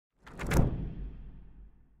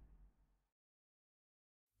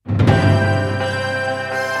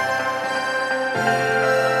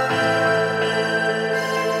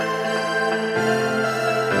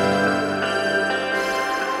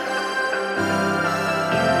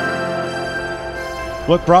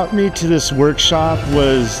What brought me to this workshop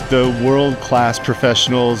was the world-class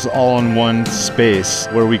professionals all in one space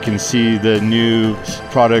where we can see the new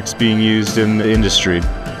products being used in the industry.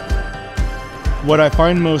 What I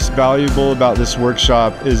find most valuable about this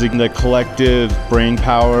workshop is the collective brain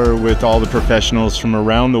power with all the professionals from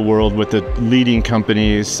around the world with the leading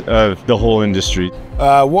companies of the whole industry.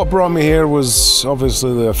 What brought me here was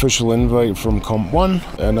obviously the official invite from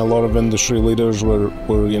Comp1, and a lot of industry leaders were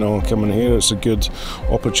coming here. It's a good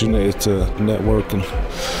opportunity to network and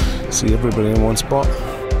see everybody in one spot.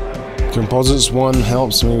 Composites One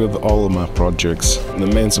helps me with all of my projects. The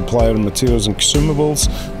main supplier of materials and consumables,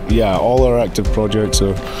 yeah, all our active projects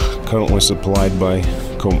are currently supplied by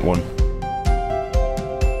Comp1.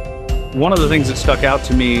 One of the things that stuck out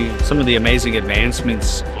to me, some of the amazing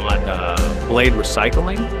advancements on blade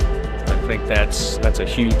recycling. I think that's a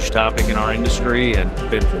huge topic in our industry, and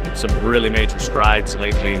been some really major strides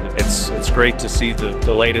lately. It's great to see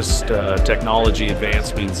the latest technology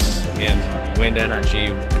advancements in wind energy,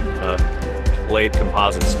 blade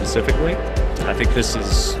composite specifically. I think this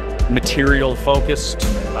is material focused,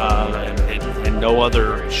 and no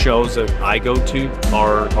other shows that I go to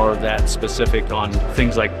are that specific on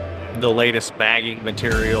things like the latest bagging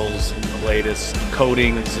materials, the latest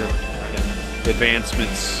coatings and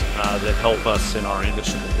advancements that help us in our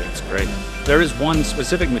industry. It's great. There is one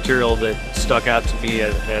specific material that stuck out to me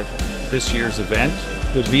at this year's event.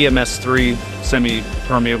 The VMS3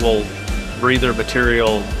 semi-permeable breather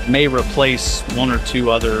material may replace one or two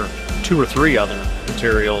or three other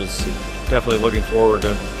materials. Definitely looking forward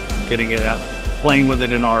to getting it out, playing with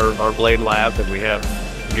it in our blade lab that we have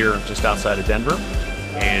here just outside of Denver,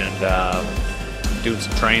 and doing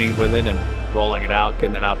some training with it and rolling it out,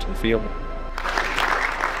 getting it out to the field.